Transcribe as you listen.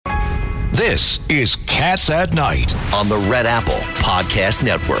This is Cats at Night on the Red Apple Podcast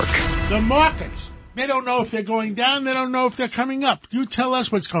Network. The markets, they don't know if they're going down. They don't know if they're coming up. You tell us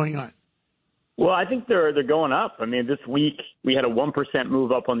what's going on. Well, I think they're going up. I mean, this week we had a 1%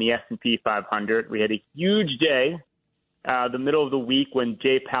 move up on the S&P 500. We had a huge day, the middle of the week when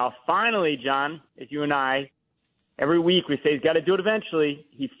Jay Powell finally, John, as you and I, every week we say he's got to do it eventually.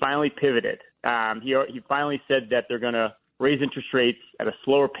 He finally pivoted. He finally said that they're going to raise interest rates at a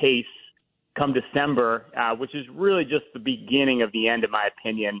slower pace come December, which is really just the beginning of the end, in my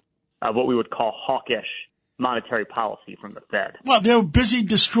opinion, of what we would call hawkish monetary policy from the Fed. Well, they're busy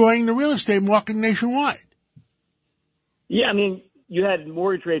destroying the real estate market nationwide. Yeah, I mean, you had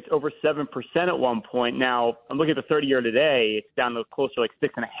mortgage rates over 7% at one point. Now, I'm looking at the 30-year today. It's down to closer to like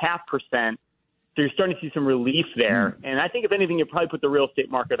 6.5%. So you're starting to see some relief there. And I think, if anything, you probably put the real estate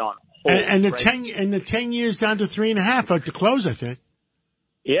market on hold. And the 10 years down to 3.5 at the close, I think.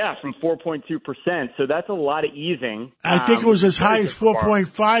 Yeah, from 4.2%. So that's a lot of easing. I think it was as high as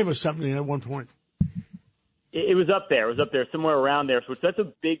 4.5 or something at one point. It was up there. It was up there, somewhere around there. So that's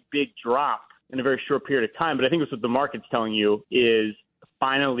a big, big drop in a very short period of time. But I think it's what the market's telling you is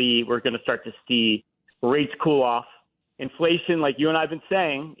finally we're going to start to see rates cool off. Inflation, like you and I have been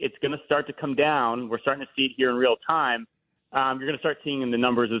saying, it's going to start to come down. We're starting to see it here in real time. You're going to start seeing in the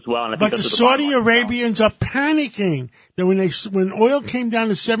numbers as well. And I think but the Saudi Arabians are panicking that when oil came down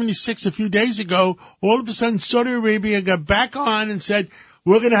to 76 a few days ago, all of a sudden Saudi Arabia got back on and said,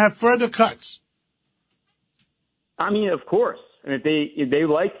 we're going to have further cuts. I mean, of course. And if they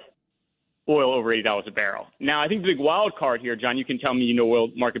like oil over $80 a barrel. Now, I think the big wild card here, John, you can tell me you know oil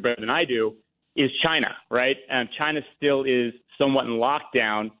market better than I do, is China, right? And China still is somewhat in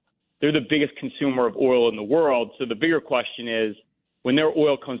lockdown. They're the biggest consumer of oil in the world. So the bigger question is, when their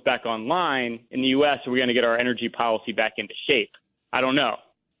oil comes back online in the U.S., are we going to get our energy policy back into shape? I don't know.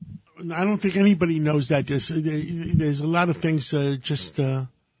 I don't think anybody knows that. There's a lot of things just...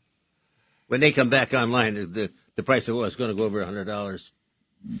 When they come back online, the price of oil is going to go over $100.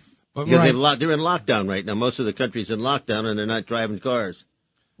 But because right. they're in lockdown right now. Most of the country's in lockdown, and they're not driving cars.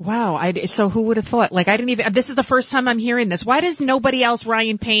 Wow. So who would have thought? Like, this is the first time I'm hearing this. Why does nobody else,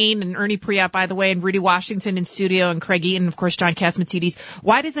 Ryan Payne and Ernie Priap, by the way, and Rudy Washington in studio, and Craig Eaton, of course, John Catsimatidis,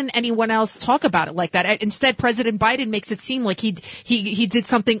 why doesn't anyone else talk about it like that? Instead, President Biden makes it seem like he did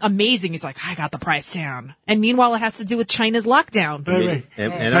something amazing. He's like, I got the price down. And meanwhile, it has to do with China's lockdown. Wait.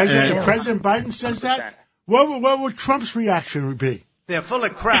 President Biden says that? What would Trump's reaction be? They're full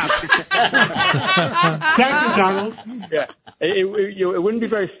of crap. Thank you, Donald. Yeah, it wouldn't be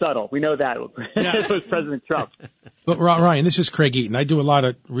very subtle. We know that. It was President Trump. But Ryan, this is Craig Eaton. I do a lot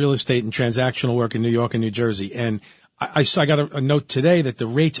of real estate and transactional work in New York and New Jersey, and I got a note today that the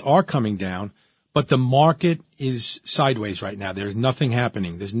rates are coming down, but the market is sideways right now. There's nothing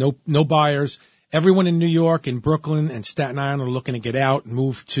happening. There's no buyers. Everyone in New York and Brooklyn and Staten Island are looking to get out and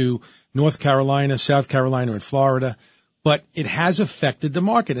move to North Carolina, South Carolina, and Florida. But it has affected the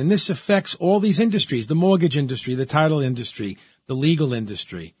market, and this affects all these industries, the mortgage industry, the title industry, the legal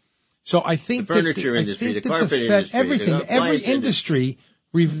industry. So I think the furniture industry, the carpet industry, everything, every industry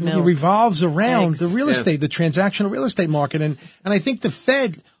revolves around the real estate, the transactional real estate market. And I think the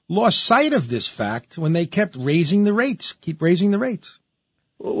Fed lost sight of this fact when they kept raising the rates, keep raising the rates.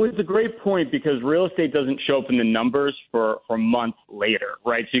 Well, it's a great point because real estate doesn't show up in the numbers for months later,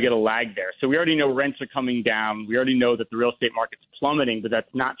 right? So you get a lag there. So we already know rents are coming down. We already know that the real estate market's plummeting, but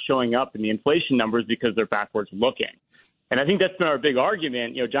that's not showing up in the inflation numbers because they're backwards looking. And I think that's been our big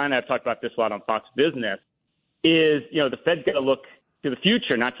argument. You know, John and I have talked about this a lot on Fox Business, is, you know, the Fed's got to look to the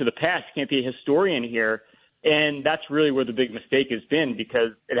future, not to the past. You can't be a historian here. And that's really where the big mistake has been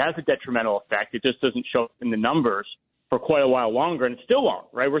because it has a detrimental effect. It just doesn't show up in the numbers for quite a while longer, and it still won't,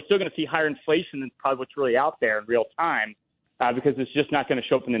 right? We're still going to see higher inflation than probably what's really out there in real time because it's just not going to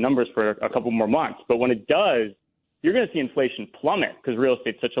show up in the numbers for a couple more months. But when it does, you're going to see inflation plummet because real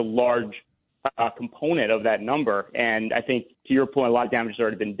estate's such a large component of that number. And I think, to your point, a lot of damage has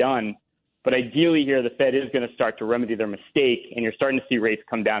already been done. But ideally here, the Fed is going to start to remedy their mistake, and you're starting to see rates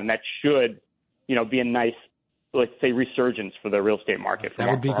come down, and that should, you know, be a nice, let's say, resurgence for the real estate market. That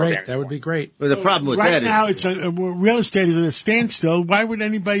would be great. That would be great. Well, the problem with right that now, is real estate is at a standstill. Why would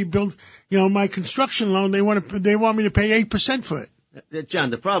anybody build? You know, my construction loan. They want me to pay 8% for it. John,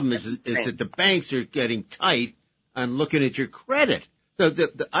 the problem is that the banks are getting tight on looking at your credit. So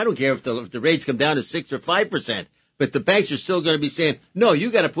I don't care if the rates come down to 6 or 5%, but the banks are still going to be saying, no,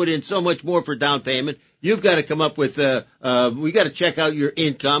 you got to put in so much more for down payment. You've got to come up with, we got to check out your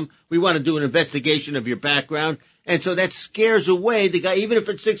income. We want to do an investigation of your background. And so that scares away the guy. Even if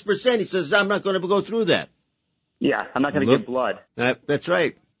it's 6%, he says, I'm not going to go through that. Yeah, I'm not going to get blood. That's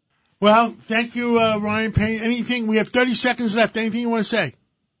right. Well, thank you, Ryan Payne. Anything? We have 30 seconds left. Anything you want to say?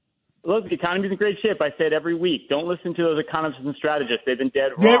 Look, the economy's in great shape. I say it every week. Don't listen to those economists and strategists. They've been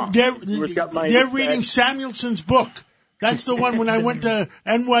dead wrong. They're reading Samuelson's book. That's the one when I went to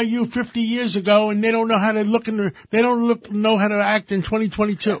NYU 50 years ago, and they don't know how to know how to act in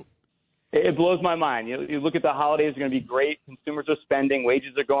 2022. It blows my mind. You look at the holidays are going to be great. Consumers are spending.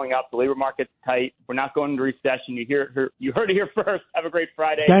 Wages are going up. The labor market's tight. We're not going into recession. You heard it here first. Have a great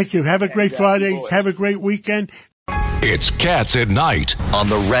Friday. Thank you. Have a great Friday. Have a great weekend. It's Cats at Night on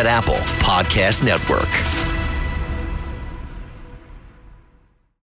the Red Apple Podcast Network.